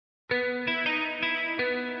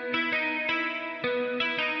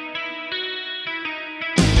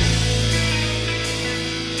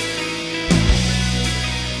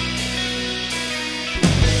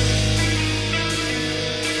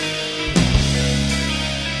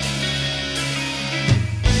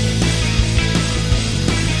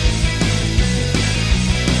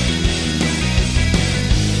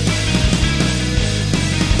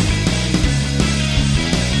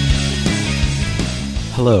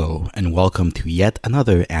Hello, and welcome to yet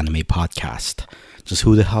another anime podcast. Just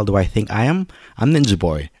who the hell do I think I am? I'm Ninja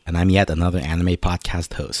Boy, and I'm yet another anime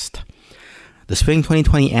podcast host. The spring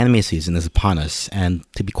 2020 anime season is upon us, and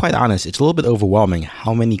to be quite honest, it's a little bit overwhelming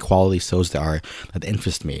how many quality shows there are that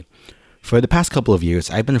interest me. For the past couple of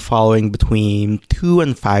years, I've been following between 2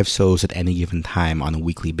 and 5 shows at any given time on a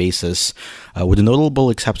weekly basis, with the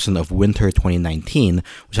notable exception of Winter 2019,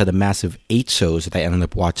 which had a massive 8 shows that I ended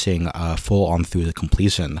up watching full on through the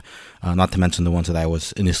completion, not to mention the ones that I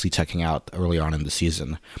was initially checking out early on in the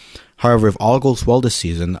season. However, if all goes well this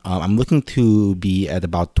season, I'm looking to be at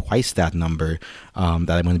about twice that number that I'm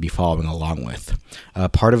going to be following along with.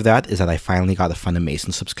 Part of that is that I finally got a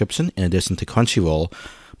Funimation subscription in addition to Crunchyroll,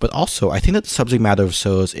 but also, I think that the subject matter of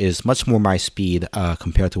shows is much more my speed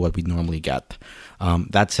compared to what we normally get.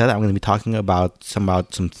 That said, I'm going to be talking about some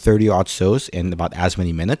 30-odd shows in about as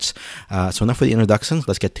many minutes. So enough for the introductions.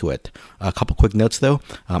 Let's get to it. A couple quick notes, though.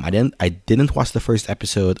 I didn't watch the first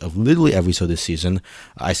episode of literally every show this season.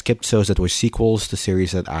 I skipped shows that were sequels to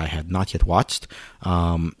series that I had not yet watched.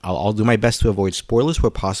 I'll do my best to avoid spoilers where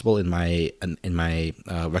possible in my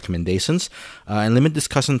recommendations, and limit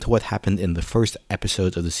discussion to what happened in the first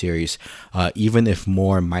episodes of the series, even if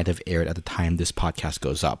more might have aired at the time this podcast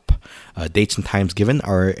goes up. Dates and times given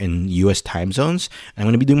are in US time zones, and I'm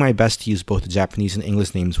going to be doing my best to use both the Japanese and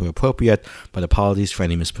English names where appropriate, but apologies for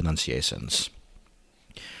any mispronunciations.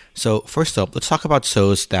 So first up, let's talk about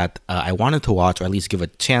shows that I wanted to watch, or at least give a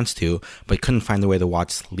chance to, but couldn't find a way to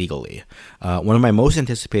watch legally. One of my most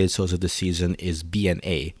anticipated shows of this season is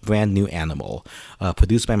BNA, Brand New Animal.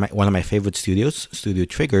 Produced by one of my favorite studios, Studio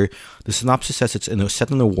Trigger. The synopsis says it's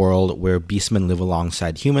set in a world where beastmen live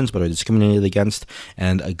alongside humans but are discriminated against,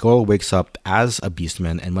 and a girl wakes up as a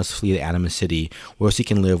beastman and must flee the Anima City, where she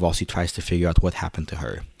can live while she tries to figure out what happened to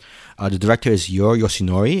her. The director is Yoru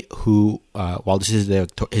Yoshinori, who, while this is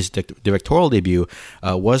his directorial debut,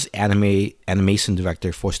 was animation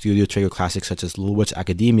director for Studio Trigger classics such as Little Witch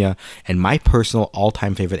Academia and my personal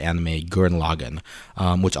all-time favorite anime, Gurren Lagann,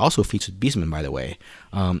 which also featured Beastmen, by the way.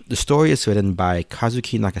 The story is written by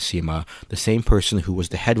Kazuki Nakashima, the same person who was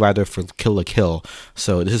the head writer for Kill la Kill,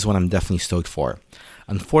 so this is one I'm definitely stoked for.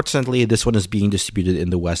 Unfortunately, this one is being distributed in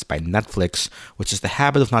the West by Netflix, which has the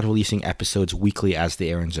habit of not releasing episodes weekly as they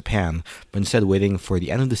air in Japan, but instead waiting for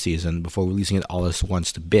the end of the season before releasing it all at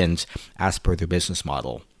once to binge, as per their business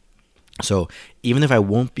model. So even if it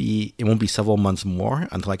won't be several months more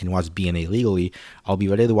until I can watch BNA legally, I'll be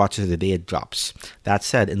ready to watch it the day it drops. That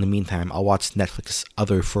said, in the meantime, I'll watch Netflix's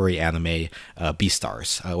other furry anime,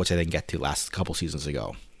 Beastars, which I didn't get to last couple seasons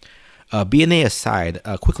ago. BNA aside,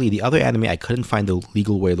 quickly, the other anime I couldn't find a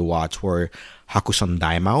legal way to watch were Hakusho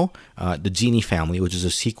Daimao, The Genie Family, which is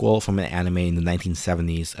a sequel from an anime in the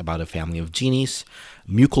 1970s about a family of genies,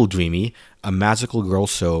 Mucal Dreamy, a magical girl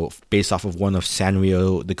show based off of one of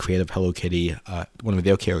Sanrio, the creator of Hello Kitty, one of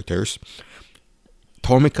their characters,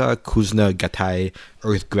 Tomika Kuzna Gatai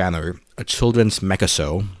Earth Granner, a children's mecha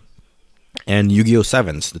show, and Yu-Gi-Oh!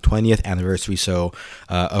 7s, the 20th anniversary show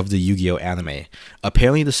of the Yu-Gi-Oh! Anime.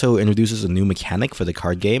 Apparently, the show introduces a new mechanic for the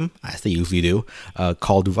card game, as they usually do,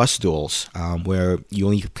 called Rush Duels, where you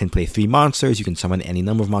only can play 3 monsters, you can summon any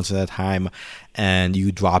number of monsters at a time, and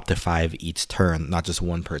you drop to 5 each turn, not just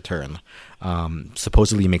 1 per turn.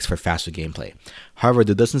 Supposedly makes for faster gameplay. However,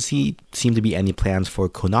 there doesn't seem to be any plans for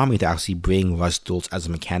Konami to actually bring Rush Duels as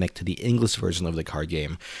a mechanic to the English version of the card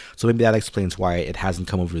game, so maybe that explains why it hasn't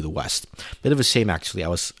come over to the West. Bit of a shame, actually.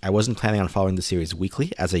 I wasn't planning on following the series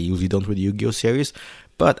weekly, as I usually don't with the Yu-Gi-Oh! Series,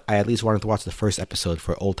 but I at least wanted to watch the first episode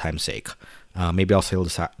for old time's sake. Maybe I'll sail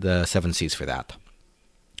the 7 seas for that.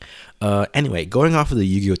 Anyway, going off of the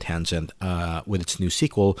Yu-Gi-Oh! Tangent with its new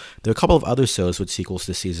sequel, there are a couple of other shows with sequels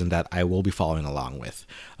this season that I will be following along with.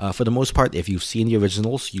 For the most part, if you've seen the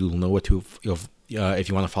originals, you'll know what to if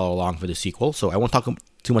you want to follow along for the sequel. So I won't talk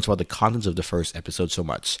too much about the contents of the first episode so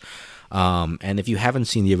much. And if you haven't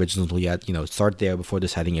seen the original yet, start there before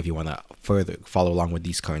deciding if you want to further follow along with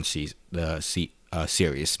these current series.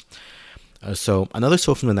 So another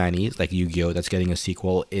show from the 90s, like Yu-Gi-Oh! That's getting a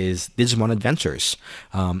sequel is Digimon Adventures.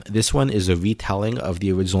 This one is a retelling of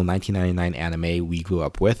the original 1999 anime we grew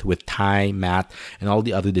up with Tai, Matt, and all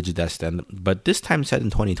the other Digidestined, but this time set in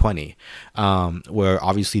 2020, where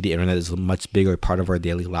obviously the internet is a much bigger part of our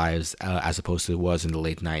daily lives as opposed to it was in the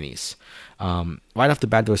late 90s. Right off the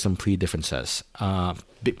bat, there were some pretty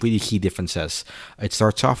key differences. It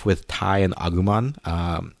starts off with Tai and Agumon,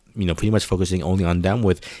 pretty much focusing only on them,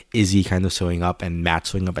 with Izzy kind of showing up and Matt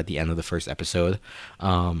showing up at the end of the first episode.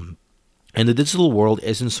 And the digital world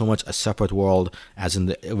isn't so much a separate world as in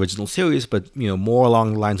the original series, but more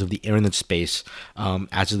along the lines of the internet space,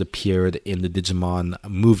 as it appeared in the Digimon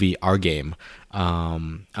movie, Our Game.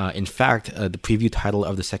 In fact, the preview title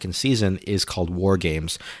of the second season is called War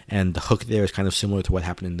Games, and the hook there is kind of similar to what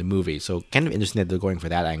happened in the movie. So kind of interesting that they're going for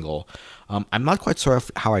that angle. I'm not quite sure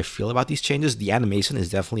how I feel about these changes. The animation is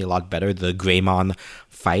definitely a lot better. The Greymon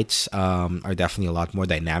fights are definitely a lot more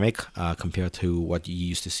dynamic compared to what you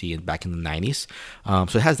used to see back in the 90s.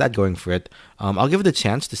 So it has that going for it. I'll give it a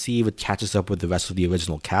chance to see if it catches up with the rest of the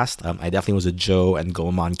original cast. I definitely was a Joe and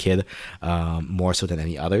Goemon kid, more so than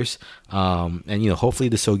any others. And hopefully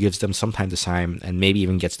the show gives them some time to shine and maybe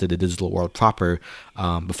even gets to the digital world proper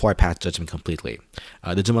before I pass judgment completely.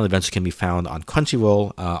 Digimon Adventure can be found on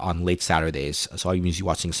Crunchyroll on late Saturdays, so I'll be usually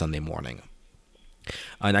watching Sunday morning.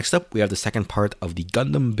 Next up, we have the second part of the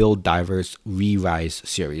Gundam Build Divers Re-Rise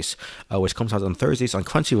series, which comes out on Thursdays on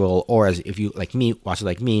Crunchyroll, or as if you like me, watch it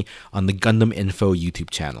like me, on the Gundam Info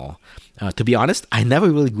YouTube channel. To be honest, I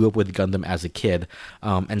never really grew up with Gundam as a kid,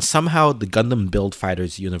 and somehow the Gundam Build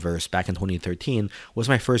Fighters universe back in 2013 was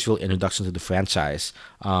my first real introduction to the franchise.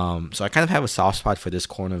 So I kind of have a soft spot for this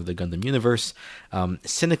corner of the Gundam universe.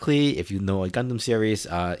 Cynically, if you know a Gundam series,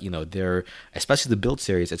 they're, especially the Build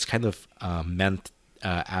series, it's kind of meant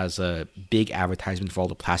as a big advertisement for all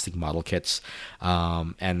the plastic model kits,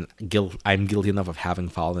 and I'm guilty enough of having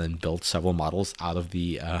fallen and built several models out of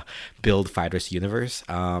the Build Fighters universe.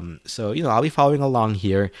 So I'll be following along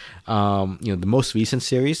here. The most recent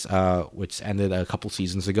series, which ended a couple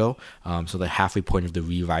seasons ago, so the halfway point of the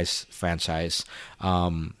Re-Rise franchise,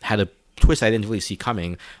 had a twist I didn't really see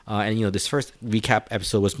coming, and this first recap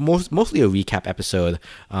episode was mostly a recap episode,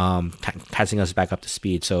 catching us back up to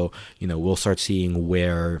speed. So we'll start seeing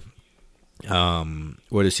where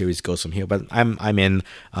the series goes from here. But I'm in.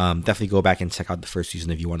 Definitely go back and check out the first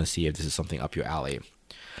season if you want to see if this is something up your alley.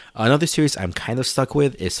 Another series I'm kind of stuck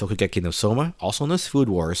with is Shokugeki no Soma, also known as Food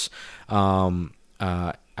Wars.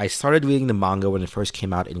 I started reading the manga when it first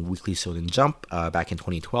came out in Weekly Shonen Jump back in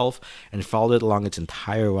 2012 and followed it along its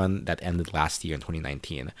entire run that ended last year in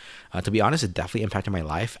 2019. To be honest, it definitely impacted my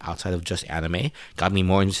life outside of just anime, got me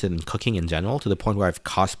more interested in cooking in general, to the point where I've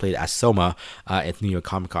cosplayed as Soma at New York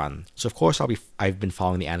Comic Con. So of course I've been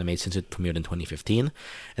following the anime since it premiered in 2015,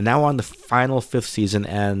 and now on the final 5th season,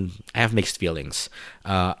 and I have mixed feelings.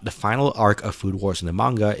 The final arc of Food Wars in the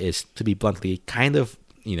manga is, to be bluntly, kind of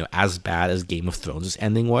as bad as Game of Thrones'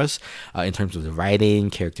 ending was, in terms of the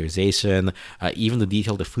writing, characterization, even the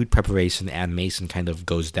detail, the food preparation, animation kind of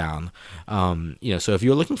goes down. So if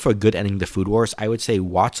you're looking for a good ending to Food Wars, I would say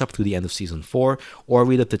watch up to the end of season 4, or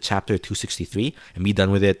read up to chapter 263 and be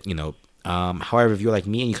done with it, However, if you're like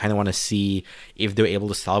me and you kind of want to see if they're able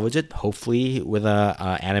to salvage it, hopefully with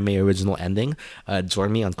a anime original ending,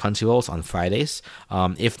 join me on Crunchyroll on Fridays.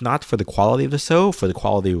 If not for the quality of the show, for the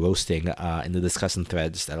quality roasting in the discussion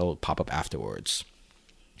threads that'll pop up afterwards.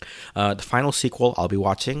 The final sequel I'll be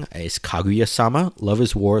watching is Kaguya-sama Love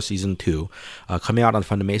is War Season 2, coming out on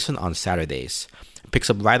Funimation on Saturdays.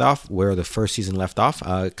 Picks up right off where the first season left off,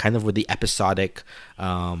 kind of with the episodic,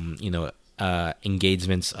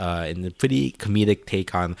 engagements in a pretty comedic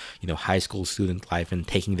take on high school student life and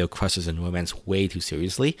taking their crushes and romance way too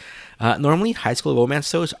seriously. Normally high school romance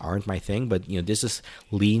shows aren't my thing, but this just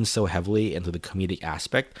leans so heavily into the comedic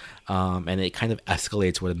aspect, and it kind of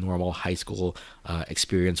escalates what a normal high school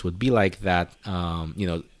experience would be like, that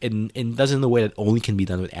it does it in a way that only can be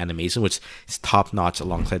done with animation, which is top notch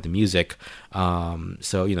alongside the music.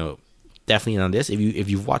 Definitely on this. If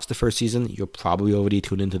you've watched the first season, you're probably already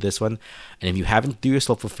tuned into this one. And if you haven't, do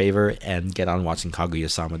yourself a favor and get on watching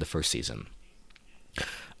Kaguya-sama the first season.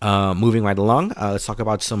 Moving right along, let's talk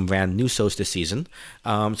about some brand new shows this season.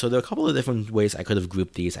 So there are a couple of different ways I could have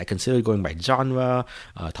grouped these. I considered going by genre,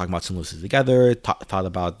 talking about some shows together, thought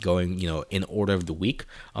about going, in order of the week.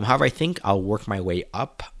 However, I think I'll work my way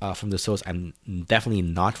up from the shows I'm definitely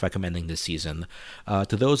not recommending this season.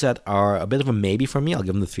 To those that are a bit of a maybe for me, I'll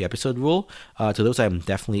give them the 3-episode rule. To those I'm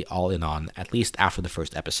definitely all in on, at least after the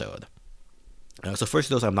first episode. So first,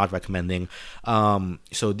 those I'm not recommending.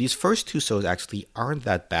 So these first 2 shows actually aren't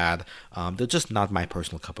that bad. They're just not my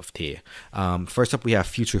personal cup of tea. First up, we have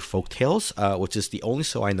Future Folktales, which is the only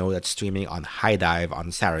show I know that's streaming on High Dive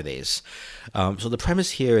on Saturdays. So the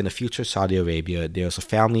premise here, in the future Saudi Arabia, there's a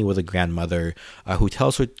family with a grandmother who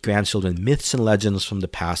tells her grandchildren myths and legends from the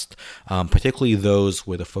past, particularly those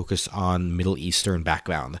with a focus on Middle Eastern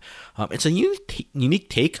background. It's a unique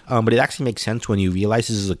take, but it actually makes sense when you realize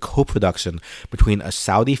this is a co-production between a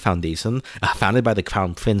Saudi foundation, founded by the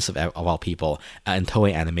Crown Prince of all people, and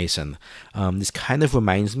Toei Animation. This kind of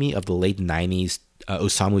reminds me of the late 90s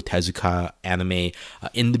Osamu Tezuka anime,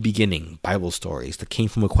 In the Beginning, Bible stories that came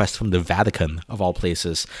from a request from the Vatican, of all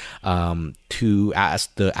places, to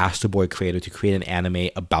ask the Astro Boy creator to create an anime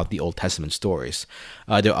about the Old Testament stories.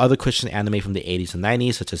 There are other Christian anime from the 80s and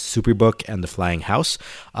 90s, such as Superbook and The Flying House,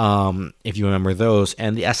 if you remember those.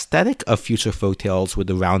 And the aesthetic of future folktales with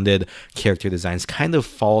the rounded character designs kind of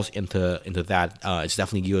falls into that. It's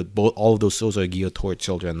definitely geared, all of those shows are geared toward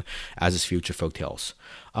children, as is future folktales.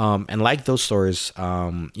 And like those stories,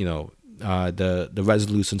 the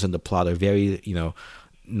resolutions and the plot are very,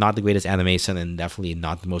 not the greatest animation and definitely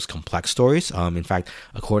not the most complex stories. In fact,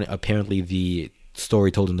 apparently the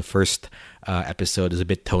story told in the first episode is a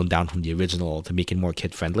bit toned down from the original to make it more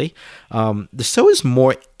kid-friendly. The show is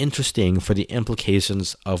more interesting for the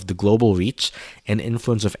implications of the global reach and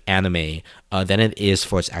influence of anime than it is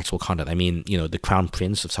for its actual content. I mean, the Crown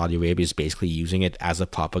Prince of Saudi Arabia is basically using it as a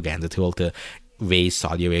propaganda tool to raise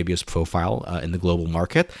Saudi Arabia's profile in the global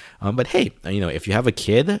market. But hey, if you have a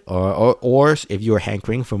kid or if you're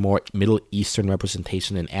hankering for more Middle Eastern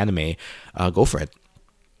representation in anime, go for it.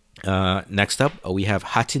 Next up, we have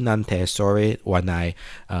Hachinante Sore Wanai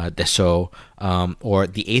Desho, or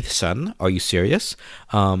The Eighth Son. Are you serious?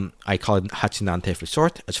 I call it Hachinante for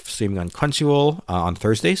short. It's streaming on Crunchyroll on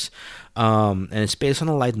Thursdays. And it's based on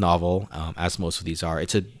a light novel, as most of these are.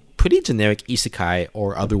 It's a pretty generic isekai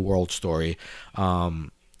or otherworld story,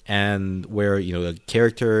 and where the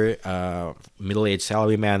character, middle-aged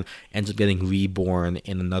salaryman, ends up getting reborn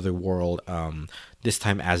in another world, this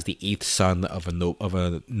time as the eighth son of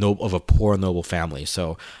a poor noble family.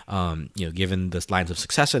 So given the lines of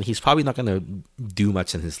succession, he's probably not going to do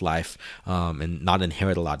much in his life, and not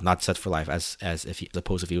inherit a lot, not set for life as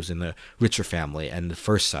opposed if he was in a richer family and the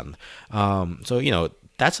first son.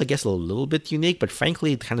 That's, I guess, a little bit unique, but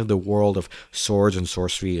frankly, kind of the world of swords and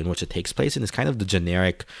sorcery in which it takes place in is kind of the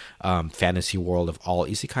generic fantasy world of all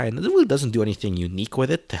isekai, and it really doesn't do anything unique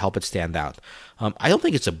with it to help it stand out. I don't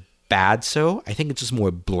think it's a bad show. I think it's just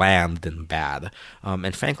more bland than bad.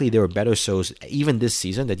 And frankly, there were better shows, even this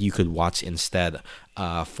season, that you could watch instead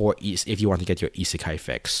if you want to get your isekai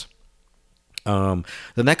fix. The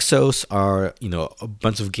next shows are, a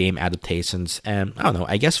bunch of game adaptations, and I don't know,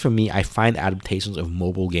 I guess for me, I find adaptations of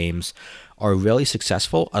mobile games are really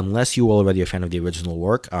successful unless you're already a fan of the original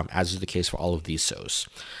work, as is the case for all of these shows.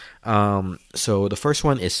 So the first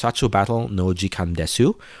one is Sacho Battle no Jikan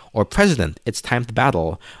Desu, or President, It's Time to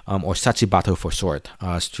Battle, or Sachibato for short,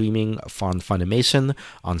 streaming on Funimation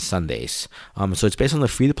on Sundays. So it's based on a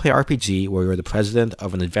free-to-play RPG where you're the president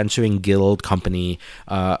of an adventuring guild company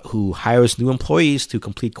who hires new employees to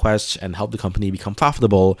complete quests and help the company become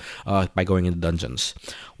profitable by going into dungeons.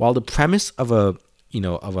 While the premise of a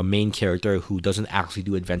main character who doesn't actually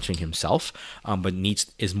do adventuring himself, but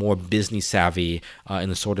is more business savvy in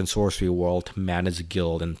the sword and sorcery world to manage a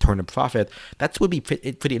guild and turn a profit, that would be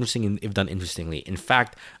pretty interesting if done interestingly. In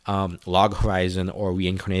fact, Log Horizon or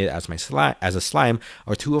Reincarnated as a Slime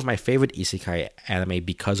are two of my favorite isekai anime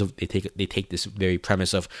because of they take this very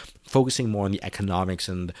premise of focusing more on the economics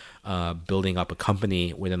and building up a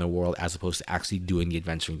company within a world as opposed to actually doing the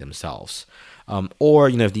adventuring themselves. Or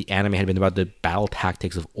if the anime had been about the battle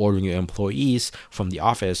tactics of ordering your employees from the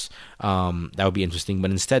office, that would be interesting.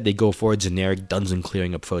 But instead, they go for a generic dungeon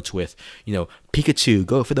clearing approach with, Pikachu,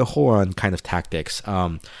 go for the horn kind of tactics.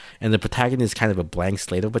 And the protagonist is kind of a blank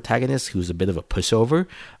slate of protagonist who's a bit of a pushover.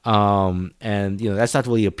 And that's not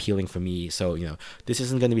really appealing for me. So, this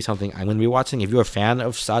isn't going to be something I'm going to be watching. If you're a fan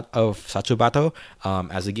of Sachubato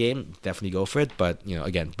as a game, definitely go for it. But,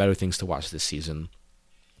 again, better things to watch this season.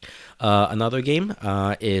 Another game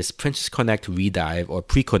is Princess Connect Redive, or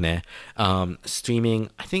Precone, streaming,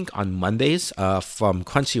 I think, on Mondays from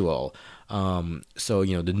Crunchyroll. So,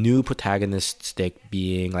 the new protagonist stick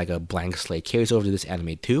being like a blank slate carries over to this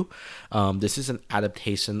anime too. This is an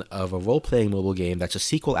adaptation of a role-playing mobile game that's a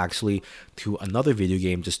sequel, actually, to another video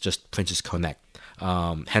game, just Princess Connect.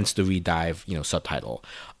 Hence the Redive, subtitle.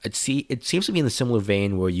 It seems to be in a similar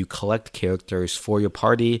vein where you collect characters for your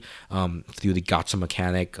party through the gacha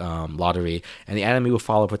mechanic lottery, and the anime will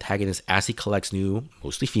follow the protagonist as he collects new,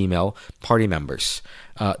 mostly female, party members.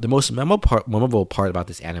 The most memorable part about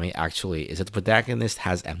this anime, actually, is that the protagonist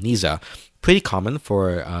has amnesia, pretty common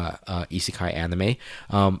for isekai anime.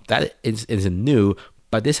 That isn't new.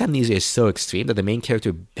 But this amnesia is so extreme that the main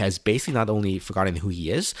character has basically not only forgotten who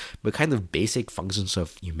he is, but kind of basic functions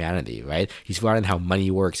of humanity, right? He's forgotten how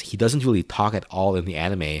money works. He doesn't really talk at all in the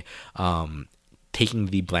anime, taking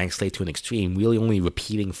the blank slate to an extreme, really only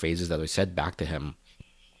repeating phrases that are said back to him.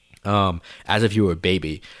 As if you were a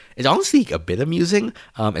baby. It's honestly a bit amusing,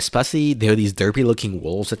 especially there are these derpy looking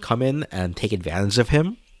wolves that come in and take advantage of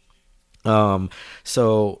him.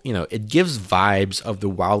 So, it gives vibes of the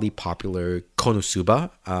wildly popular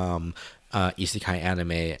Konosuba isekai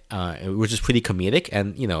anime, which is pretty comedic,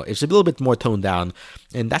 and it's a little bit more toned down,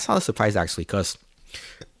 and that's not a surprise actually, because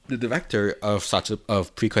the director of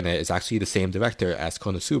Precone is actually the same director as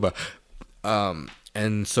Konosuba.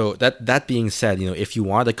 And so that being said, if you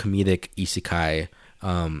want a comedic isekai,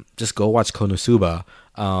 just go watch Konosuba.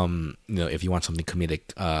 If you want something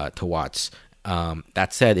comedic to watch.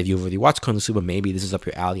 That said, if you've already watched Konosuba, maybe this is up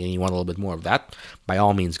your alley and you want a little bit more of that, by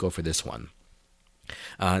all means go for this one.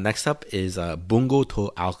 Next up is Bungo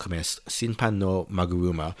to Alchemist Shinpan no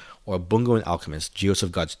Maguruma, or Bungo and Alchemist Geos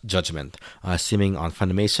of Judgment, streaming on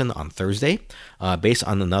Funimation on Thursday, based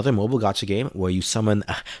on another mobile gacha game where you summon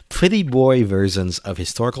pretty boy versions of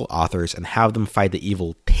historical authors and have them fight the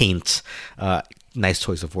evil taints. Nice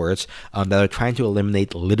choice of words, that are trying to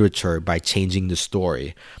eliminate literature by changing the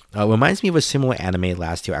story. Reminds me of a similar anime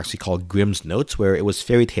last year actually called Grimm's Notes, where it was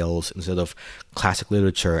fairy tales instead of classic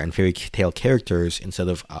literature and fairy tale characters instead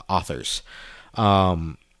of authors.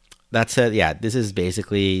 That said, yeah, this is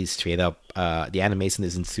basically straight up. The animation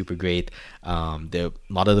isn't super great. A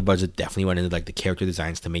lot of the budget definitely went into like the character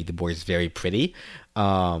designs to make the boys very pretty.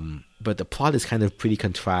 But the plot is kind of pretty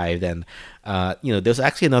contrived, and there's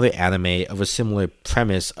actually another anime of a similar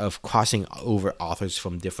premise of crossing over authors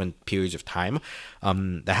from different periods of time,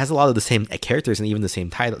 that has a lot of the same characters and even the same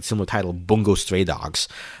similar title, Bungo Stray Dogs.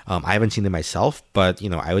 I haven't seen it myself, but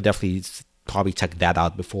I would definitely probably check that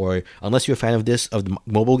out before, unless you're a fan of the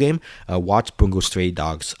mobile game, watch Bungo Stray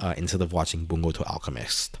Dogs instead of watching Bungo to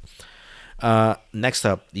Alchemist. Next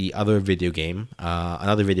up, another video game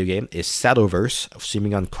is Shadowverse,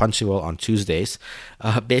 streaming on Crunchyroll on Tuesdays.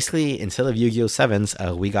 Basically, instead of Yu-Gi-Oh!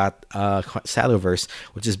 7s, we got Shadowverse,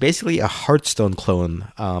 which is basically a Hearthstone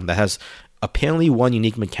clone that has apparently one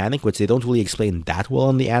unique mechanic, which they don't really explain that well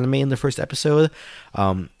in the anime in the first episode.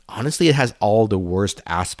 Honestly, it has all the worst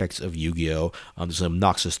aspects of Yu-Gi-Oh! There's an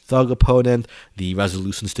obnoxious thug opponent, the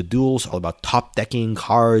resolutions to duels, all about top-decking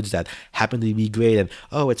cards that happen to be great, and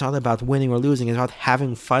it's not about winning or losing, it's about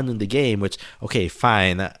having fun in the game, which, okay,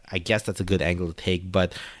 fine, I guess that's a good angle to take,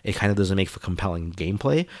 but it kind of doesn't make for compelling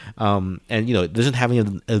gameplay. And, it doesn't have any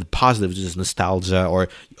positives, just nostalgia or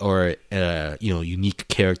unique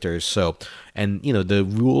characters, so, and, the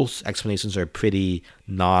rules explanations are pretty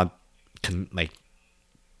not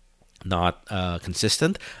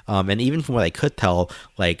consistent, and even from what I could tell,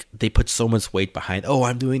 like, they put so much weight behind,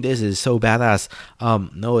 I'm doing this, is so badass.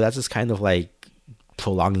 No, that's just kind of like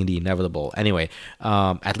prolonging the inevitable. Anyway,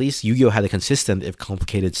 at least Yu-Gi-Oh! Had a consistent, if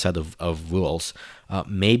complicated, set of rules.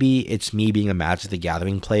 Maybe it's me being a Magic the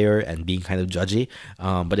Gathering player and being kind of judgy,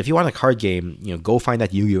 but if you want a card game, go find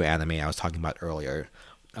that Yu-Gi-Oh! Anime I was talking about earlier.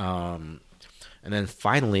 And then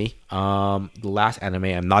finally, the last anime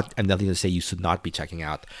I'm definitely going to say you should not be checking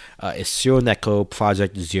out is Zero Neko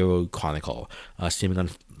Project Zero Chronicle, streaming on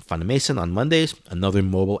Funimation on Mondays, another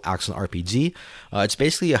mobile action RPG. It's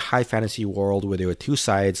basically a high fantasy world where there are two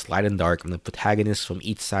sides, light and dark, and the protagonist from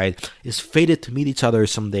each side is fated to meet each other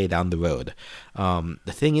someday down the road.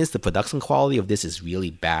 The thing is, the production quality of this is really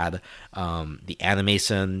bad. The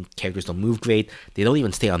animation, characters don't move great. They don't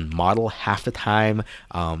even stay on model half the time.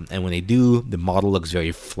 And when they do, the model looks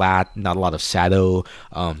very flat, not a lot of shadow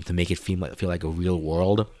to make it feel like a real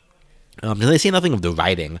world. And I say nothing of the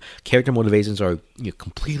writing. Character motivations are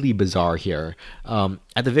completely bizarre here.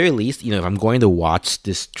 At the very least, if I'm going to watch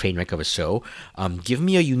this train wreck of a show, give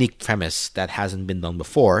me a unique premise that hasn't been done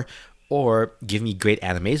before, or give me great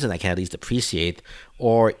animation I can at least appreciate,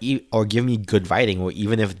 or give me good writing, or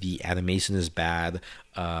even if the animation is bad,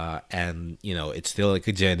 and it's still like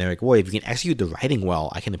a generic way, if you can execute the writing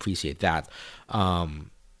well, I can appreciate that.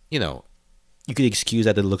 You could excuse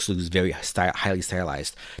that it looks very highly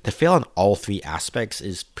stylized. To fail on all three aspects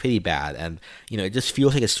is pretty bad, and it just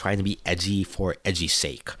feels like it's trying to be edgy for edgy's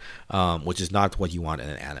sake, which is not what you want in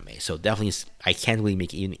an anime. So definitely, I can't really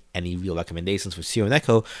make any real recommendations for Zero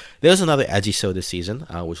Neko. There's another edgy show this season,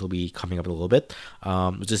 which will be coming up in a little bit,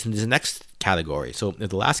 which is in the next category. So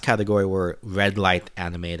the last category were red light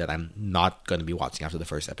anime that I'm not going to be watching after the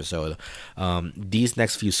first episode. These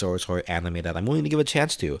next few shows are anime that I'm willing to give a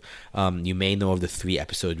chance to. You may know of the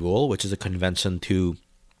 3-episode rule, which is a convention to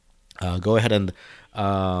go ahead and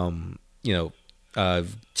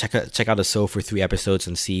check out a show for 3 episodes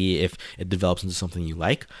and see if it develops into something you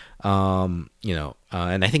like. And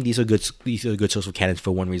I think these are good shows for candidates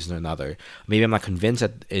for one reason or another. Maybe I'm not convinced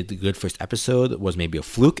that the good first episode was maybe a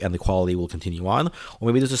fluke and the quality will continue on, or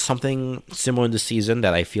maybe there's just something similar in the season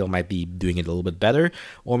that I feel might be doing it a little bit better,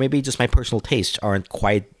 or maybe just my personal tastes aren't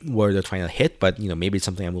quite where they're trying to hit, but maybe it's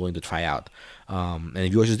something I'm willing to try out. And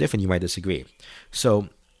if yours is different, you might disagree. So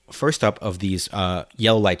first up of these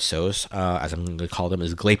yellow light shows, as I'm going to call them,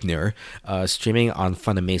 is Gleipnir, streaming on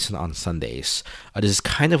Funimation on Sundays. This is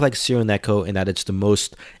kind of like Zero Neko in that it's the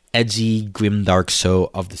most edgy, grimdark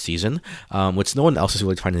show of the season, which no one else is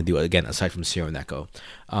really trying to do, again, aside from Zero Neko.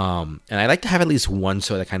 And I like to have at least one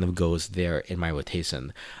show that kind of goes there in my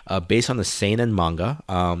rotation. Based on the seinen manga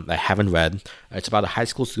I haven't read, it's about a high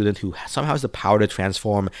school student who somehow has the power to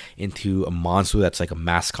transform into a monster that's like a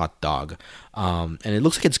mascot dog. And it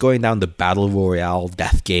looks like it's going down the Battle Royale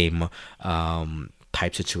death game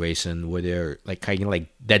type situation where they're like kind of like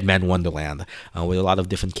Dead Man Wonderland, with a lot of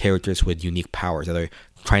different characters with unique powers that are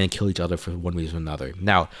trying to kill each other for one reason or another.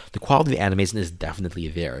 Now, the quality of the animation is definitely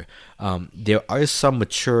there. There are some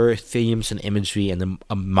mature themes and imagery, and the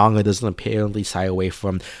manga doesn't apparently shy away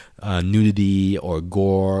from nudity or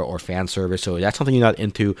gore or fan service. So that's something you're not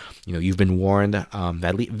into. You've been warned. At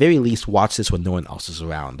very least, watch this when no one else is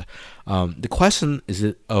around. The question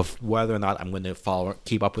is of whether or not I'm going to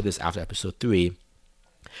keep up with this after episode 3.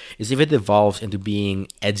 Is if it evolves into being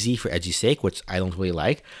edgy for edgy's sake, which I don't really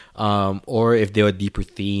like, or if there are deeper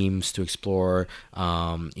themes to explore,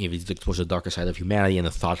 if it explores the darker side of humanity in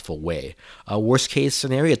a thoughtful way. Worst case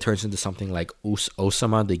scenario, it turns into something like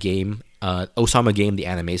Osama the game, the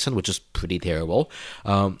animation, which is pretty terrible.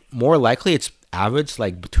 More likely, it's average,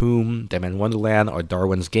 like Batum, Dead Man Wonderland, or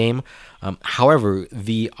Darwin's Game. However,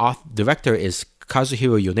 the director is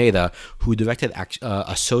Kazuhiro Yoneda, who directed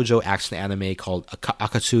a shoujo action anime called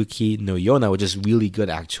Akatsuki no Yona, which is really good,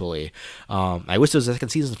 actually. I wish there was a second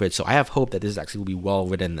season for it, so I have hope that this actually will be well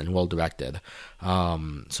written and well directed.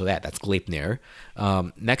 So that's Gleipnir.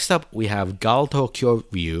 Next up, we have Galto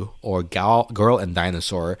Kyoryu, or Girl and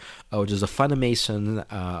Dinosaur, which is a Funimation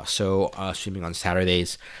show streaming on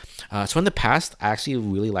Saturdays. So in the past, I actually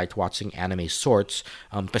really liked watching anime shorts,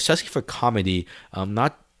 especially for comedy,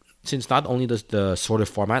 since not only does the sort of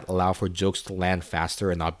format allow for jokes to land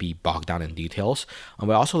faster and not be bogged down in details,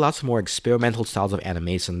 but also allows for more experimental styles of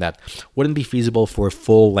animation that wouldn't be feasible for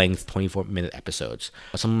full-length 24-minute episodes.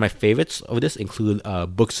 Some of my favorites of this include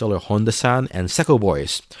bookseller Honda-san and Seko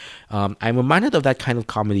Boys. I'm reminded of that kind of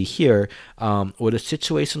comedy here, where the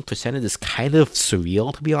situation presented is kind of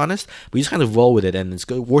surreal, to be honest, but you just kind of roll with it, and it's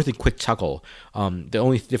worth a quick chuckle. The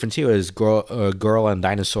only difference here is Girl and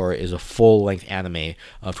Dinosaur is a full-length anime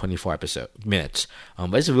of 24 minutes,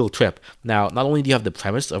 but it's a real trip. Now, not only do you have the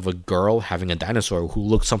premise of a girl having a dinosaur who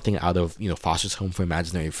looks something out of Foster's Home for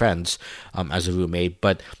Imaginary Friends as a roommate,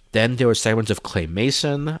 but then there were segments of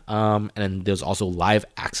claymation, and then there's also live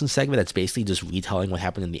action segment that's basically just retelling what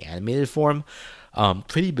happened in the animated form.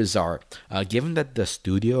 Pretty bizarre, given that the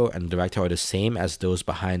studio and director are the same as those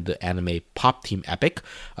behind the anime Pop Team Epic.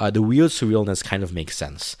 The weird surrealness kind of makes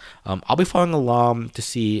sense. I'll be following along to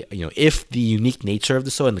see if the unique nature of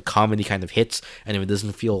the show and the comedy kind of hits, and if it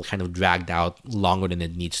doesn't feel kind of dragged out longer than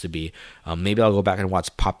it needs to be. Maybe I'll go back and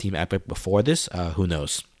watch Pop Team Epic before this. Who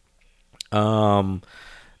knows?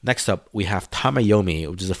 Next up, we have Tamayomi,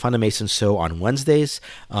 which is a Funimation show on Wednesdays.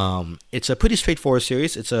 It's a pretty straightforward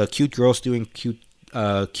series. It's a cute girls doing cute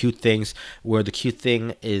things, where the cute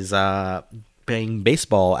thing is playing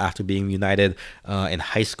baseball after being reunited in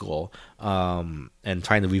high school, and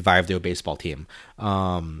trying to revive their baseball team.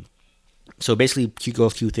 So basically, cute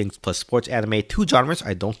girls, cute things plus sports anime, two genres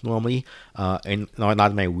I don't normally, not in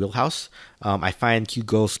my wheelhouse. I find cute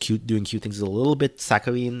girls doing cute things is a little bit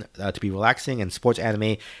saccharine to be relaxing, and sports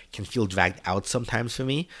anime can feel dragged out sometimes for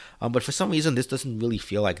me. But for some reason, this doesn't really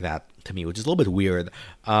feel like that to me, which is a little bit weird.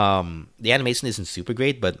 The animation isn't super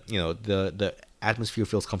great, but the atmosphere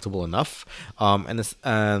feels comfortable enough.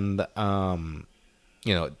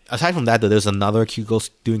 Aside from that, though, there's another cute girls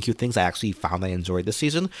doing cute things I actually found I enjoyed this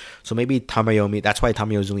season. So maybe Tamayomi, that's why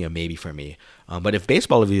Tamayomi is only a maybe for me. But if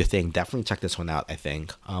baseball is your thing, definitely check this one out, I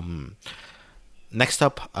think. Next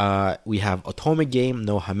up, we have Otome Game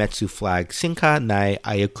no Hametsu Flag Shinka Nai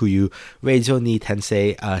Ayakuyu Reijo ni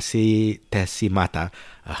Tensei Shitesimata.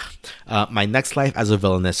 My next life as a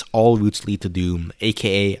villainess, all routes lead to doom,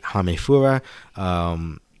 aka Hamefura.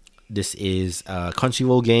 This is a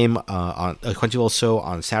Crunchyroll game, on a Crunchyroll show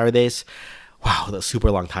on Saturdays. Wow, that's a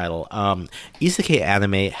super long title. Isekai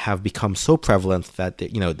anime have become so prevalent that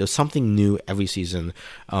there's something new every season,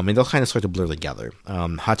 and they'll kind of start to blur together.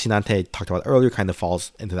 Hachinante talked about earlier kind of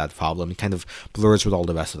falls into that problem. It kind of blurs with all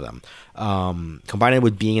the rest of them. Combine it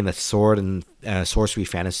with being in the sword and sorcery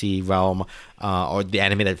fantasy realm, or the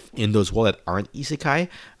anime that in those worlds that aren't isekai.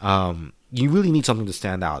 You really need something to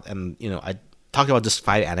stand out, and I talked about just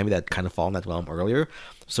 5 anime that kind of fall in that realm earlier.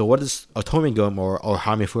 So what does Otome Gom or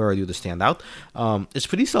Hame Fuera do to stand out? It's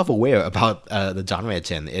pretty self-aware about the genre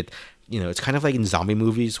it's in. It's kind of like in zombie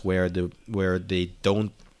movies where they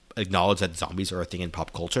don't acknowledge that zombies are a thing in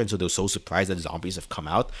pop culture, and so they're so surprised that zombies have come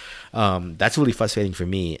out. That's really frustrating for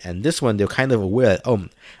me. And this one, they're kind of aware that,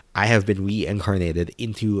 I have been reincarnated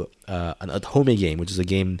into an Otome game, which is a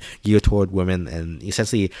game geared toward women, and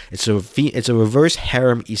essentially it's a reverse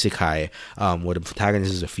harem isekai, where the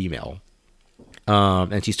protagonist is a female.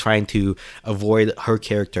 And she's trying to avoid her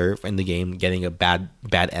character in the game getting a bad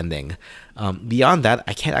ending. Beyond that,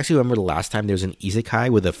 I can't actually remember the last time there was an isekai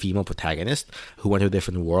with a female protagonist who went to a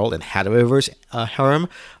different world and had a reverse harem.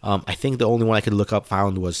 I think the only one I could look up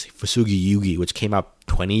found was Fusugi Yugi, which came out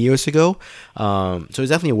 20 years ago. So it's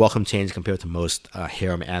definitely a welcome change compared to most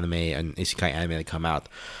harem anime and isekai anime that come out.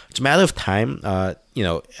 It's a matter of time.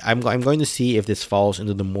 I'm going to see if this falls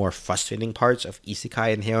into the more frustrating parts of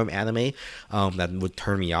isekai and harem anime that would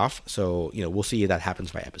turn me off. So we'll see if that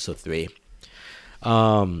happens by episode 3.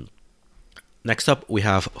 Next up, we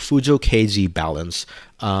have Fujo Keiji Balance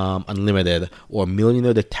Unlimited, or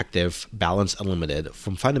Millionaire Detective Balance Unlimited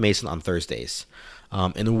from Funimation on Thursdays.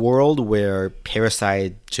 In a world where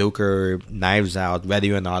Parasite, Joker, Knives Out,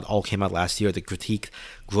 Ready or Not all came out last year to critique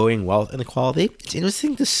growing wealth inequality, it's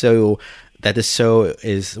interesting to show that this show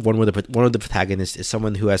is one of the protagonists is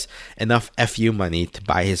someone who has enough FU money to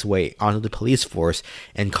buy his way onto the police force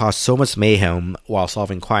and cause so much mayhem while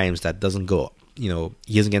solving crimes that doesn't go. He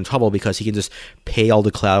doesn't get in trouble because he can just pay all the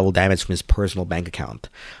collateral damage from his personal bank account.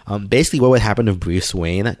 Basically, what would happen if Bruce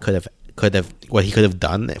Wayne could have what he could have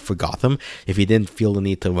done for Gotham if he didn't feel the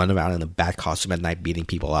need to run around in a bad costume at night beating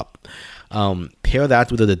people up. Pair that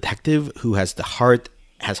with a detective who has heart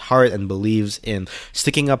and believes in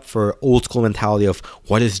sticking up for old school mentality of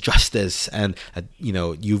what is justice and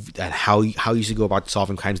how you should go about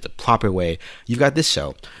solving crimes the proper way. You've got this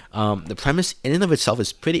show. The premise in and of itself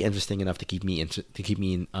is pretty interesting enough to keep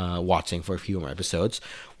me watching for a few more episodes.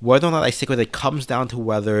 Whether or not I stick with it comes down to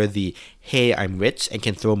whether the "hey, I'm rich and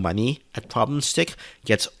can throw money at problems" stick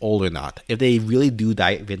gets old or not. If they really do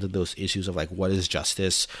dive into those issues of like what is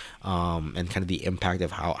justice, and kind of the impact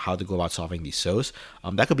of how to go about solving these shows,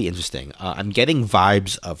 that could be interesting. I'm getting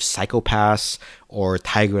vibes of Psycho-Pass or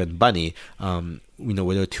Tiger and Bunny,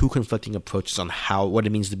 where there are two conflicting approaches on what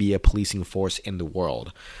it means to be a policing force in the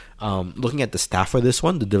world. Looking at the staff for this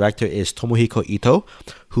one, the director is Tomohiko Ito,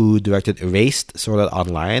 who directed Erased, Sword Art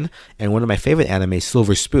Online, and one of my favorite anime,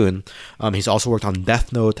 Silver Spoon. He's also worked on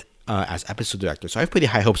Death Note as episode director, so I have pretty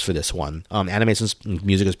high hopes for this one. Animation's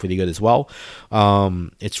music is pretty good as well.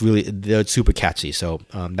 It's super catchy, so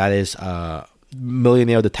that is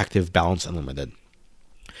Millionaire Detective Balance Unlimited.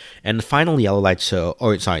 And the final Yellow Light show,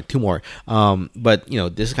 two more. But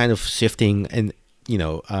this is kind of shifting, and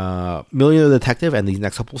Millionaire Detective and these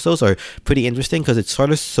next couple of shows are pretty interesting because it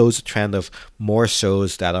sort of shows a trend of more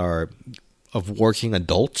shows that are of working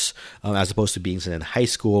adults, as opposed to being set in high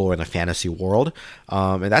school or in a fantasy world.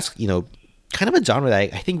 And that's kind of a genre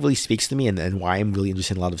that I think really speaks to me and why I'm really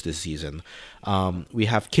interested in a lot of this season. We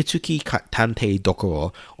have Kitsuki Tantei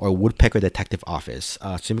Dokoro, or Woodpecker Detective Office,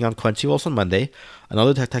 streaming on Crunchyroll on Monday.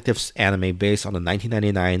 Another detectives anime based on a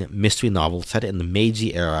 1999 mystery novel set in the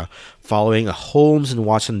Meiji era, following a Holmes and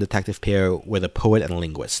Watson detective pair with a poet and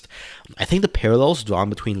linguist. I think the parallels drawn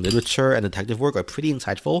between literature and detective work are pretty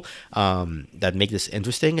insightful, that make this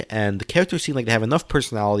interesting, and the characters seem like they have enough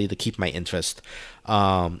personality to keep my interest.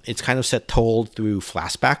 It's kind of told through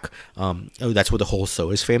flashback. That's what the whole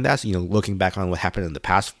show is framed as, looking back on what happened in the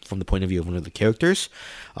past from the point of view of one of the characters.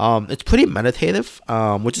 It's pretty meditative,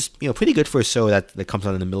 which is pretty good for a show that comes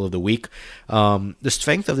out in the middle of the week. The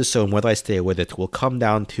strength of the show and whether I stay with it will come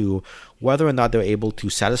down to whether or not they're able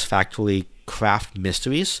to satisfactorily craft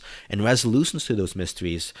mysteries and resolutions to those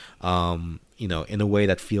mysteries, in a way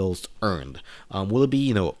that feels earned. Will it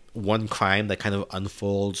be, one crime that kind of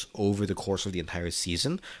unfolds over the course of the entire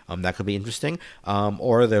season? That could be interesting.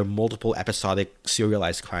 Or are there multiple episodic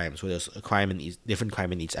serialized crimes where there's a different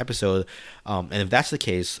crime in each episode? And if that's the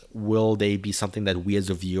case, will they be something that we as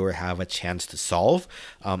a viewer have a chance to solve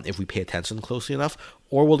if we pay attention closely enough?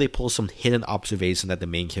 or will they pull some hidden observation that the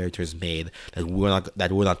main characters made that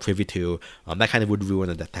we're not privy to? That kind of would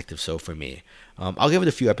ruin a detective show for me. I'll give it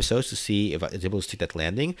a few episodes to see if it's able to stick that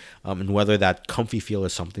landing, and whether that comfy feel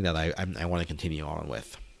is something that I want to continue on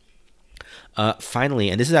with. Finally,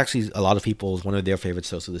 and this is actually a lot of people's one of their favorite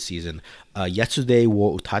shows of the season, Yesterday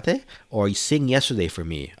wo Utate, or Sing Yesterday for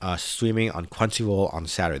Me, streaming on Crunchyroll on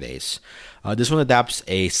Saturdays. This one adapts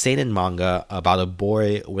a seinen manga about a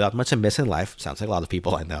boy without much ambition in life, sounds like a lot of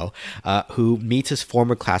people I know, who meets his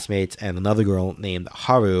former classmates and another girl named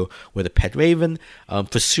Haru with a pet raven.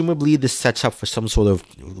 Presumably this sets up for some sort of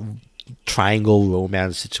triangle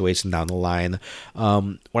romance situation down the line.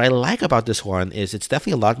 What I like about this one is it's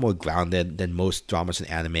definitely a lot more grounded than most dramas in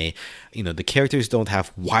anime. The characters don't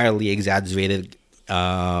have wildly exaggerated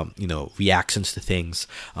reactions to things.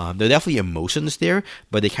 There are definitely emotions there,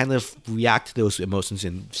 but they kind of react to those emotions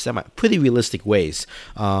in pretty realistic ways.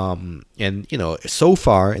 So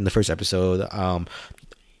far in the first episode,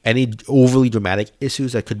 any overly dramatic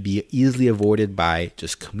issues that could be easily avoided by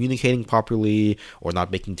just communicating properly or not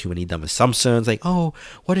making too many dumb assumptions, like, oh,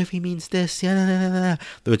 what if he means this? Yeah,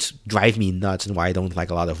 which drive me nuts and why I don't like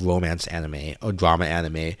a lot of romance anime or drama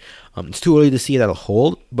anime. It's too early to see that'll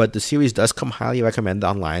hold, but the series does come highly recommended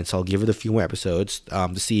online, so I'll give it a few more episodes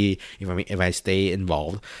to see if I stay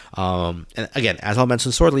involved. And again, as I'll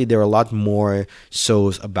mention shortly, there are a lot more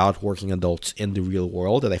shows about working adults in the real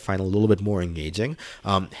world that I find a little bit more engaging.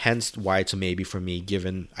 Hence why it's a maybe for me,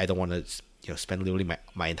 given I don't want to spend literally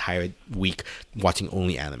my entire week watching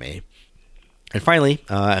only anime. And finally,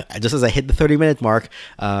 just as I hit the 30-minute mark,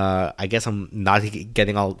 I guess I'm not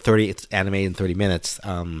getting all 30 anime in 30 minutes.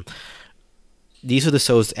 These are the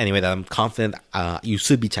shows anyway that I'm confident you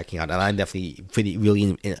should be checking out, and I'm definitely it's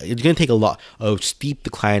going to take a lot of steep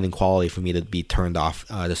decline in quality for me to be turned off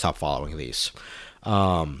to stop following these.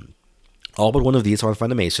 All but one of these are on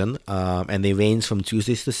Funimation, and they range from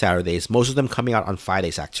Tuesdays to Saturdays, most of them coming out on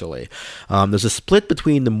Fridays, actually. There's a split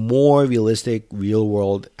between the more realistic,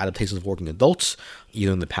 real-world adaptations of working adults,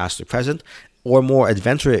 either in the past or present, or more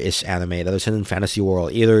adventure-ish anime that are set in fantasy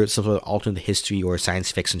world, either some sort of alternate history or science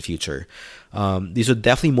fiction future. These are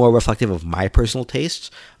definitely more reflective of my personal tastes,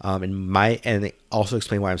 and also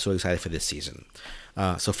explain why I'm so excited for this season.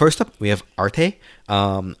 So first up, we have Arte,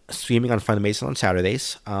 streaming on Funimation on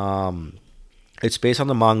Saturdays. It's based on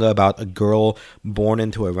the manga about a girl born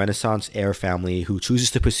into a Renaissance heir family who chooses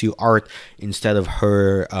to pursue art instead of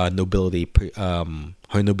her noble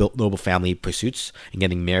family pursuits and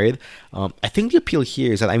getting married. I think the appeal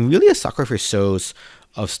here is that I'm really a sucker for shows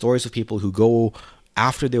of stories of people who go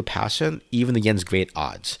after their passion, even against great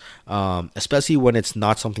odds, especially when it's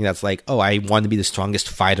not something that's like, oh, I want to be the strongest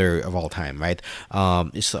fighter of all time, right?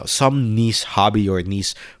 It's some niche hobby or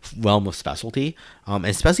niche realm of specialty, and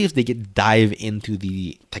especially if they dive into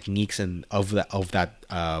the techniques and of that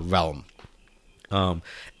realm.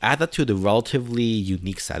 Add that to the relatively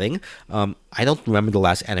unique setting. I don't remember the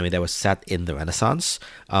last anime that was set in the Renaissance.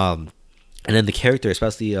 And then the character,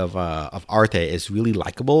 especially of Arte, is really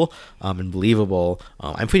likable and believable.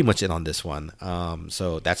 I'm pretty much in on this one.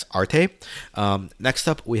 So that's Arte. Next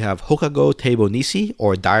up, we have Hokago Teibo Nishi,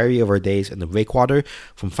 or Diary of Our Days in the Breakwater,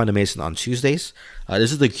 from Funimation on Tuesdays.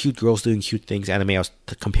 This is the cute girls doing cute things anime I was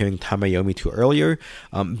comparing Tamayomi to earlier.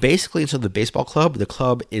 Basically, instead of the baseball club, the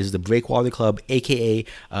club is the Breakwater Club, aka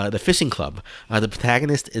the fishing club. The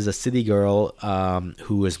protagonist is a city girl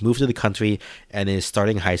who has moved to the country and is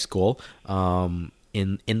starting high school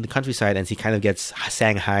in the countryside, and she kind of gets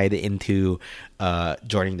shanghaied into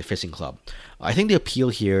joining the fishing club. I think the appeal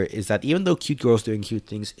here is that even though cute girls doing cute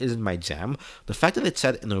things isn't my jam, the fact that it's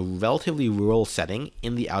set in a relatively rural setting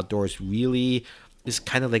in the outdoors really is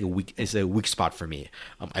kind of like a weak spot for me.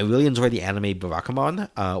 I really enjoy the anime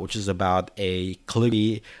Barakamon, which is about a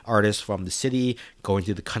calligraphy artist from the city going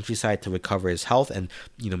to the countryside to recover his health and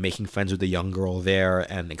making friends with a young girl there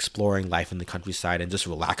and exploring life in the countryside and just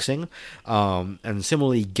relaxing. And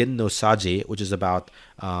similarly, Gin no Saji, which is about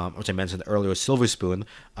which I mentioned earlier, Silver Spoon.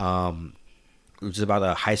 Which is about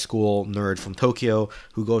a high school nerd from Tokyo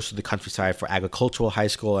who goes to the countryside for agricultural high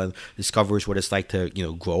school and discovers what it's like to,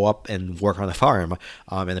 grow up and work on a farm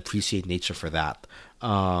and appreciate nature for that.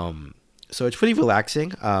 So it's pretty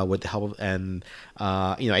relaxing with the help of, and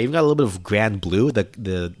I even got a little bit of Grand Blue,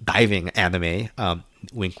 the diving anime.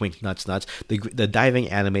 Wink, wink, nuts, nuts. The diving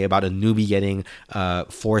anime about a newbie getting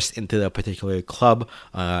forced into a particular club,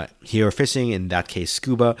 here fishing, in that case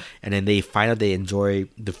scuba, and then they find out they enjoy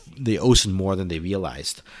the ocean more than they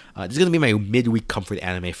realized. This is going to be my midweek comfort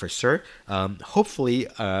anime for sure. Hopefully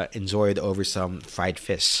enjoyed over some fried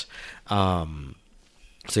fish. So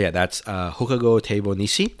yeah, that's Hokago Teibo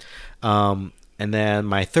Nishi. And then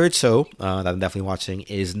my third show that I'm definitely watching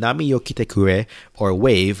is Nami yo Kite Kure, or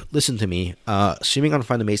Wave, Listen to Me, streaming on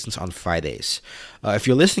Funimations on Fridays. If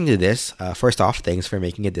you're listening to this, first off, thanks for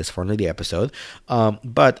making it this far into the episode.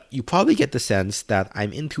 But you probably get the sense that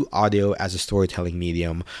I'm into audio as a storytelling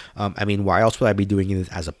medium. I mean, why else would I be doing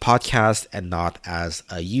it as a podcast and not as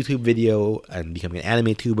a YouTube video and becoming an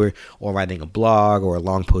anime tuber or writing a blog or a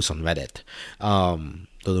long post on Reddit?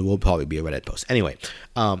 Though there will probably be a Reddit post. Anyway,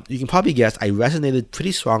 you can probably guess I resonated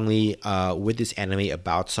pretty strongly with this anime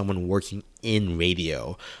about someone working in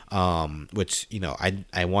radio, which,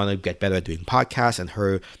 I want to get better at doing podcasts, and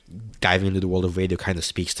her diving into the world of radio kind of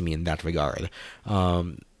speaks to me in that regard.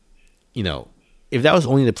 If that was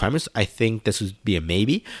only the premise, I think this would be a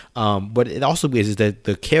maybe. But it also is that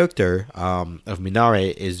the character of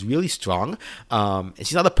Minare is really strong. And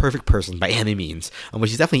she's not a perfect person by any means, but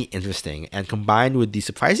she's definitely interesting. And combined with the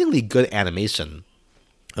surprisingly good animation,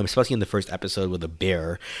 especially in the first episode with the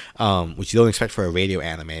bear, which you don't expect for a radio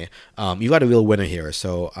anime, you got a real winner here.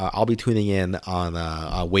 So I'll be tuning in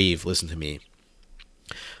on Wave, Listen to Me.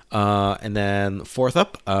 And then fourth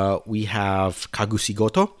up, we have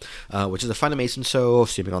Kakushigoto, which is a Funimation show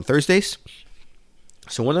streaming on Thursdays.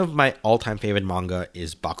 So one of my all-time favorite manga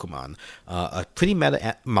is Bakuman, a pretty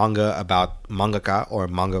meta manga about mangaka or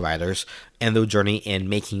manga writers and their journey in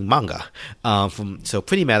making manga. So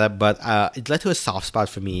pretty meta, but it led to a soft spot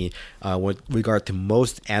for me with regard to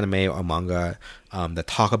most anime or manga that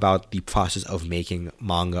talk about the process of making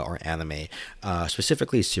manga or anime.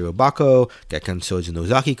 Specifically Shirobako, Gekkan Shoujo no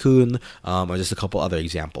Zaki-kun, or just a couple other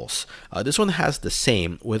examples. This one has the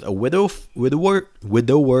same, with a widower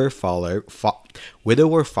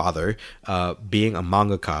father being a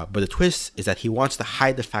mangaka, but the twist is that he wants to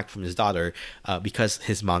hide the fact from his daughter because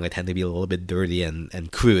his manga tend to be a little bit dirty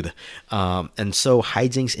and crude. And so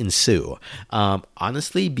hijinks ensue.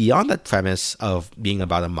 Honestly, beyond that premise of being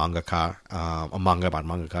about a mangaka, manga about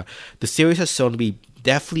mangaka, the series has shown to be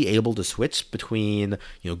definitely able to switch between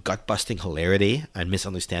gut-busting hilarity and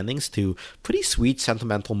misunderstandings to pretty sweet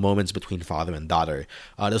sentimental moments between father and daughter.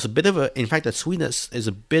 There's a bit of in fact, that sweetness is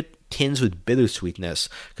a bit tinged with bittersweetness,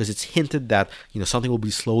 because it's hinted that something will be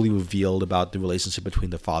slowly revealed about the relationship between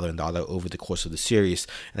the father and daughter over the course of the series,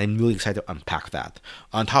 and I'm really excited to unpack that.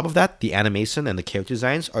 On top of that, the animation and the character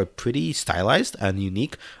designs are pretty stylized and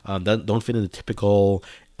unique. Don't fit in the typical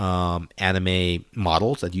anime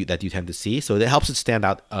models that you tend to see, so it helps it stand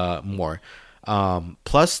out more.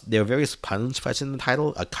 Plus, there are various puns present in the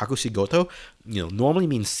title. Kakushigoto, normally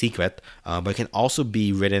means secret, but can also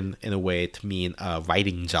be written in a way to mean a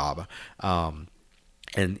writing job. And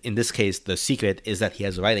in this case, the secret is that he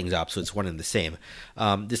has a writing job, so it's one and the same.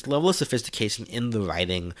 This level of sophistication in the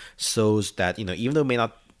writing shows that, even though it may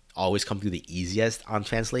not always come through the easiest on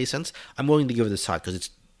translations, I'm willing to give it a shot, because it's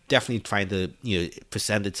definitely trying to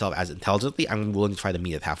present itself as intelligently. I'm willing to try to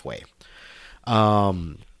meet it halfway.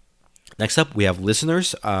 Next up, we have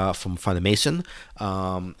Listeners from Funimation,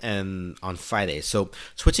 and on Friday. So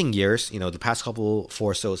switching gears, the past couple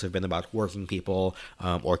 4 shows have been about working people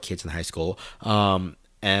or kids in high school,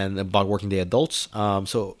 and about working day adults.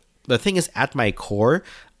 So the thing is, at my core,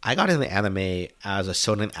 I got into anime as a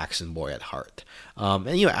shonen action boy at heart. And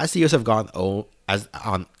as the years have gone on,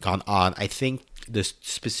 I think the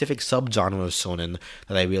specific subgenre of shonen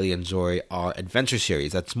that I really enjoy are adventure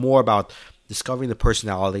series. That's more about discovering the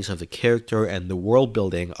personalities of the character and the world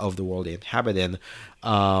building of the world they inhabit in.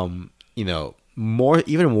 Even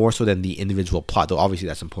more so than the individual plot, though obviously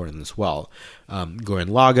that's important as well. Gurren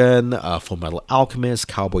Lagann, Fullmetal Alchemist,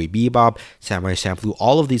 Cowboy Bebop, Samurai Champloo,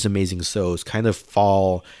 all of these amazing shows kind of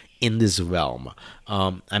fall in this realm.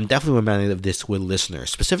 I'm definitely reminded of this with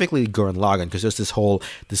Listeners, specifically Gurren Lagann, because there's this whole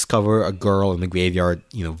discover a girl in the graveyard,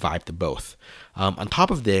 vibe to both. On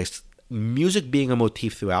top of this, music being a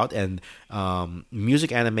motif throughout, and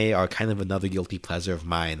music anime are kind of another guilty pleasure of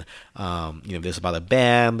mine. There's about a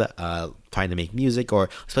band trying to make music, or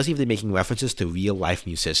especially if they're making references to real life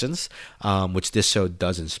musicians, which this show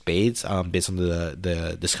does in spades, based on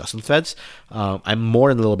the discussion threads. I'm more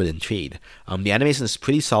than a little bit intrigued. The animation is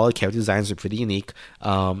pretty solid, character designs are pretty unique,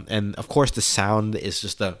 and of course the sound is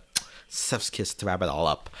just a chef's kiss to wrap it all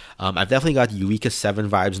up. I've definitely got Eureka 7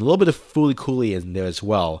 vibes and a little bit of Fooly Cooly in there as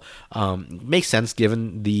well. Makes sense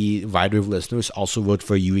given the writer of Listeners also wrote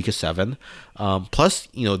for Eureka 7. Plus,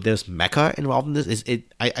 there's mecha involved in this.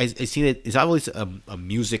 I see that it's not really a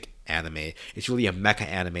music anime. It's really a mecha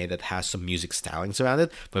anime that has some music stylings around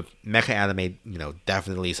it. But mecha anime,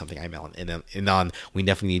 definitely something I'm in on. We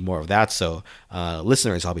definitely need more of that. So,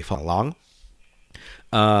 Listeners, I'll be following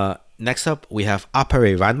along. Next up, we have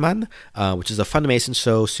Appare Ranman, which is a Funimation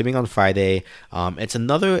show streaming on Friday. It's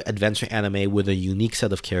another adventure anime with a unique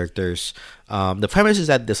set of characters. The premise is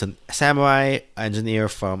that there's a samurai and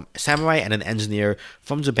an engineer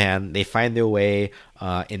from Japan. They find their way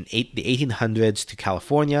in the 1800s to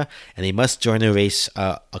California, and they must join a race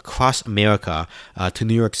across America to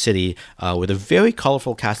New York City with a very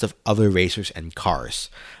colorful cast of other racers and cars.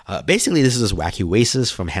 Basically, this is wacky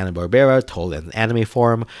races from Hanna-Barbera told in anime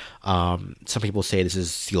form. Some people say this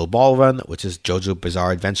is Steel Ball Run, which is JoJo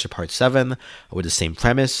Bizarre Adventure Part 7, with the same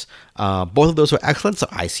premise. Both of those were excellent, so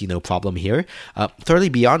I see no problem here. Thirdly,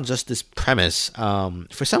 beyond just this premise,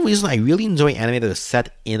 for some reason, I really enjoy anime that is set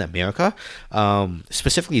in America,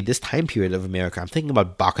 specifically this time period of America. I'm thinking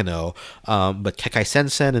about Baccano, but Kekai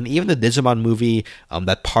Sensen, and even the Digimon movie,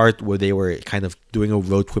 that part where they were kind of doing a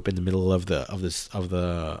road trip in the middle of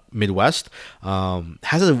the Midwest,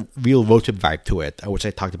 has a real road trip vibe to it, which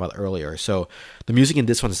I talked about earlier. So the music in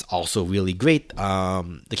this one is also really great.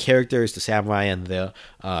 The characters, the samurai and the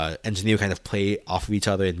engineer, kind of play off of each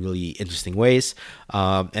other in really interesting ways.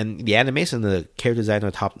 And the animation and the character design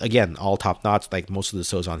are all top notch, like most of the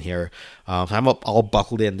shows on here. So I'm all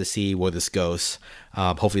buckled in to see where this goes.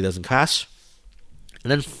 Hopefully it doesn't crash. And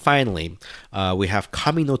then finally, we have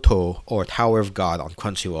Kami no To, or Tower of God, on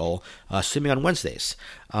Crunchyroll, streaming on Wednesdays.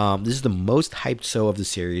 This is the most hyped show of the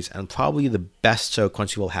series, and probably the best show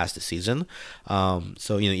Crunchyroll has this season.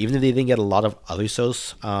 So, even if they didn't get a lot of other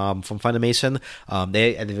shows from Funimation,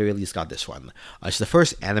 they at the very least got this one. It's the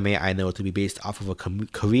first anime I know to be based off of a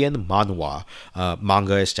Korean manhwa.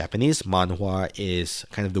 Manga is Japanese. Manhwa is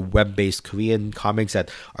kind of the web-based Korean comics that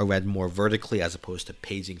are read more vertically as opposed to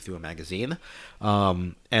paging through a magazine.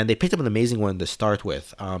 And they picked up an amazing one to start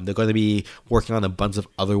with. They're going to be working on a bunch of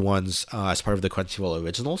other ones as part of the Crunchyroll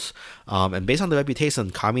originals. And based on the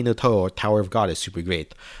reputation, Kami no To, or Tower of God, is super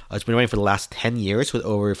great. It's been running for the last 10 years with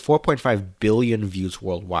over 4.5 billion views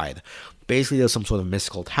worldwide. Basically, there's some sort of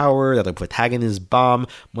mystical tower that the protagonist, Bam,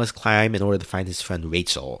 must climb in order to find his friend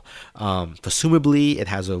Rachel. Presumably, it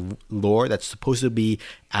has a lore that's supposed to be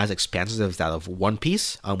as expansive as that of One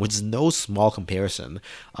Piece, which is no small comparison.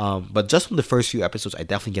 But just from the first few episodes, I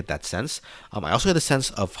definitely get that sense. I also get a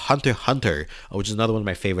sense of Hunter x Hunter, which is another one of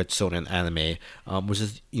my favorite shonen anime, which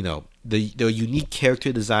is, the unique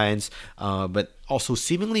character designs, but also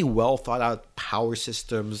seemingly well thought out power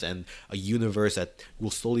systems and a universe that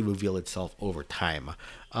will slowly reveal itself over time.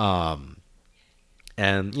 And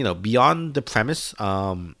beyond the premise,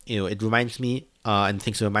 it reminds me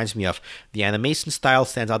of the animation style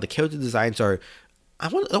stands out. The character designs are, I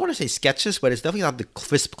don't want to say sketches, but it's definitely not the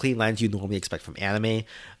crisp, clean lines you normally expect from anime.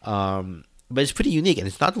 But it's pretty unique, and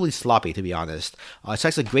it's not really sloppy, to be honest. It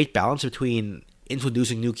strikes a great balance between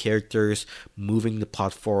introducing new characters, moving the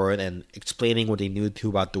plot forward, and explaining what they need to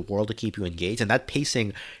about the world to keep you engaged. And that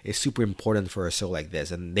pacing is super important for a show like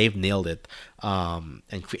this, and they've nailed it. And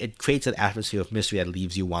it creates an atmosphere of mystery that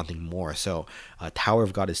leaves you wanting more. So Tower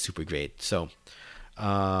of God is super great. So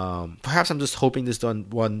perhaps I'm just hoping this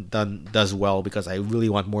does well, because I really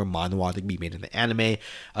want more manhwa to be made into anime.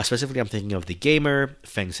 Specifically, I'm thinking of The Gamer,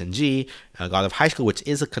 Feng Senji, God of High School, which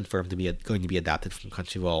is confirmed to be going to be adapted from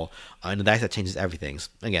Crunchyroll, and the dice that changes everything.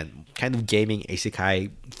 Again, kind of gaming isekai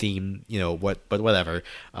theme, but whatever.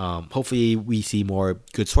 Hopefully, we see more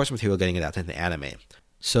good source material getting adapted into anime.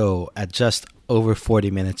 So at just over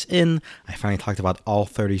 40 minutes in, I finally talked about all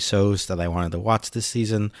 30 shows that I wanted to watch this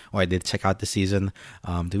season, or I did check out this season.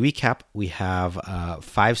 To recap, we have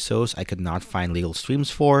 5 shows I could not find legal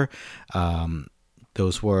streams for.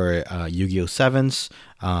 Those were Yu-Gi-Oh! Sevens,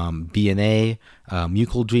 BNA,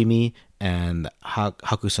 Mukul Dreamy, and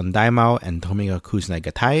Hakusan Daimao, and Tomiga Kuzenai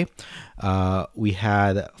Gatai. We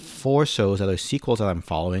had 4 shows that are sequels that I'm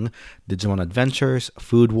following: Digimon Adventures,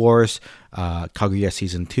 Food Wars, Kaguya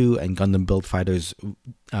Season 2, and Gundam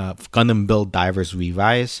Build Divers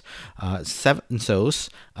Revise. 7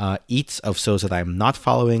 shows, each of shows that I'm not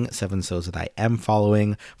following, 7 shows that I am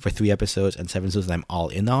following for 3 episodes, and 7 shows that I'm all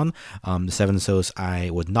in on. The 7 shows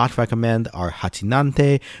I would not recommend are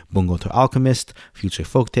Hachinante, Bungo to Alchemist, Future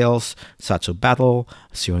Folktales, Sacho Battle,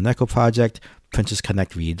 Zero Neko Project, Princess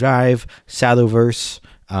Connect Redrive, Shadowverse.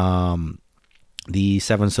 The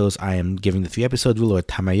 7 shows I am giving the 3-episode rule are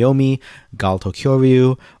Tamayomi, Galto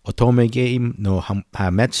Kyoryu, Otome Game no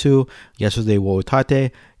Hametsu, Yesterday wo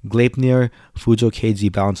Utate, Gleipnir, Fujo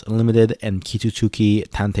Keiji Balance Unlimited, and Kichuchuki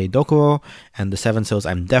Tantei Dokuro. And the 7 shows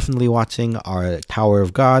I'm definitely watching are Tower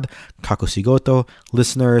of God, Kakushigoto,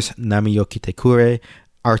 Listeners, Namiyoki Tekure,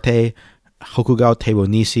 Arte, Hokugao Teibo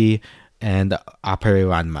Nishi, and Appare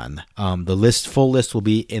Ranman. The full list will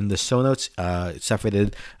be in the show notes,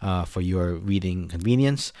 separated for your reading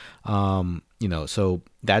convenience. So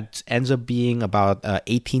that ends up being about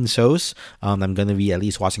 18 shows. I'm going to be at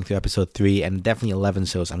least watching through episode 3, and definitely 11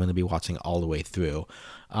 shows I'm going to be watching all the way through.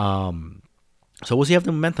 So we'll see if have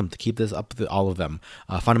the momentum to keep this up to all of them.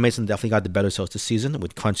 Funimation definitely got the better shows this season,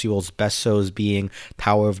 with Crunchyroll's best shows being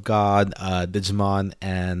Tower of God, Digimon,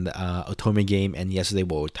 and Otome Game, and Yesterday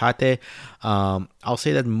wa Otate. I'll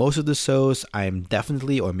say that most of the shows I'm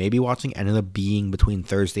definitely or maybe watching ended up being between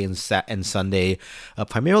Thursday and Sunday.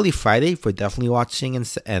 Primarily Friday for definitely watching,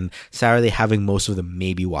 and Saturday having most of them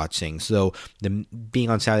maybe watching. So being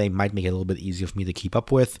on Saturday might make it a little bit easier for me to keep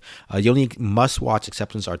up with. The only must-watch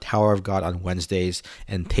exceptions are Tower of God on Wednesdays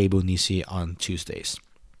and Teibu Nishi on Tuesdays.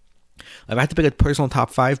 If I had to pick a personal top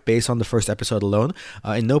 5 based on the first episode alone,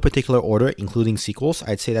 in no particular order, including sequels,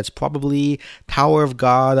 I'd say that's probably Tower of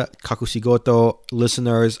God, Kakushigoto,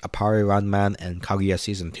 Listeners, Appare Ranman, and Kaguya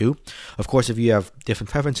Season 2. Of course, if you have different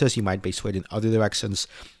preferences, you might be swayed in other directions.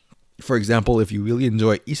 For example, if you really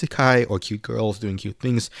enjoy isekai or cute girls doing cute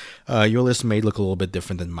things, your list may look a little bit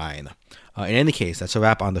different than mine. In any case, that's a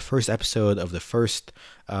wrap on the first episode of the first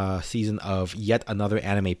season of Yet Another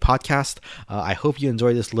Anime Podcast. I hope you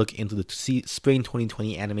enjoyed this look into the spring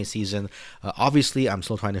 2020 anime season. Obviously, I'm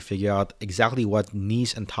still trying to figure out exactly what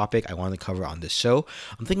niche and topic I want to cover on this show.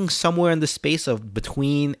 I'm thinking somewhere in the space of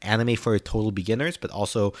between anime for total beginners, but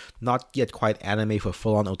also not yet quite anime for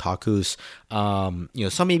full-on otakus.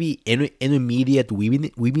 Some maybe intermediate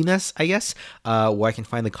weebiness, I guess, where I can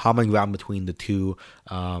find the common ground between the two.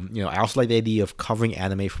 I also like the idea of covering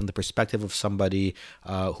anime from the perspective of somebody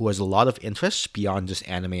who has a lot of interests beyond just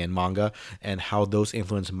anime and manga, and how those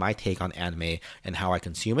influence my take on anime and how I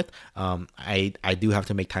consume it. I do have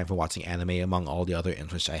to make time for watching anime among all the other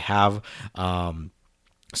interests I have.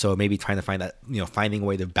 So maybe trying to find that, finding a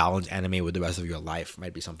way to balance anime with the rest of your life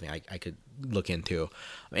might be something I could look into.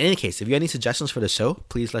 In any case, if you have any suggestions for the show,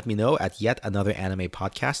 please let me know at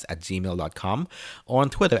yetanotheranimepodcast@gmail.com or on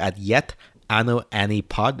Twitter at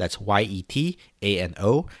yetanoanipod. That's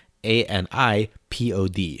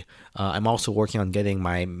YETANOANIPOD. I'm also working on getting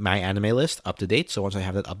my anime list up to date. So once I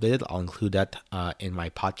have that updated, I'll include that in my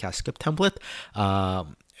podcast script template.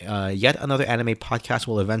 Yet Another Anime Podcast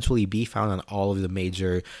will eventually be found on all of the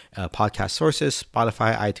major podcast sources: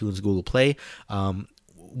 Spotify, iTunes, Google Play.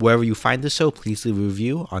 Wherever you find this show, please leave a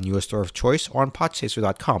review on your store of choice or on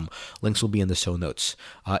podchaser.com. Links will be in the show notes.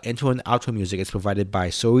 Intro and outro music is provided by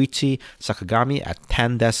Soichi Sakagami at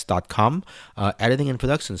tandesk.com. Editing and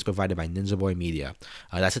production is provided by Ninja Boy Media.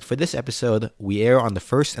 That's it for this episode. We air on the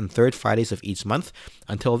first and third Fridays of each month.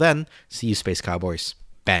 Until then, see you, Space Cowboys.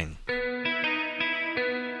 Bang.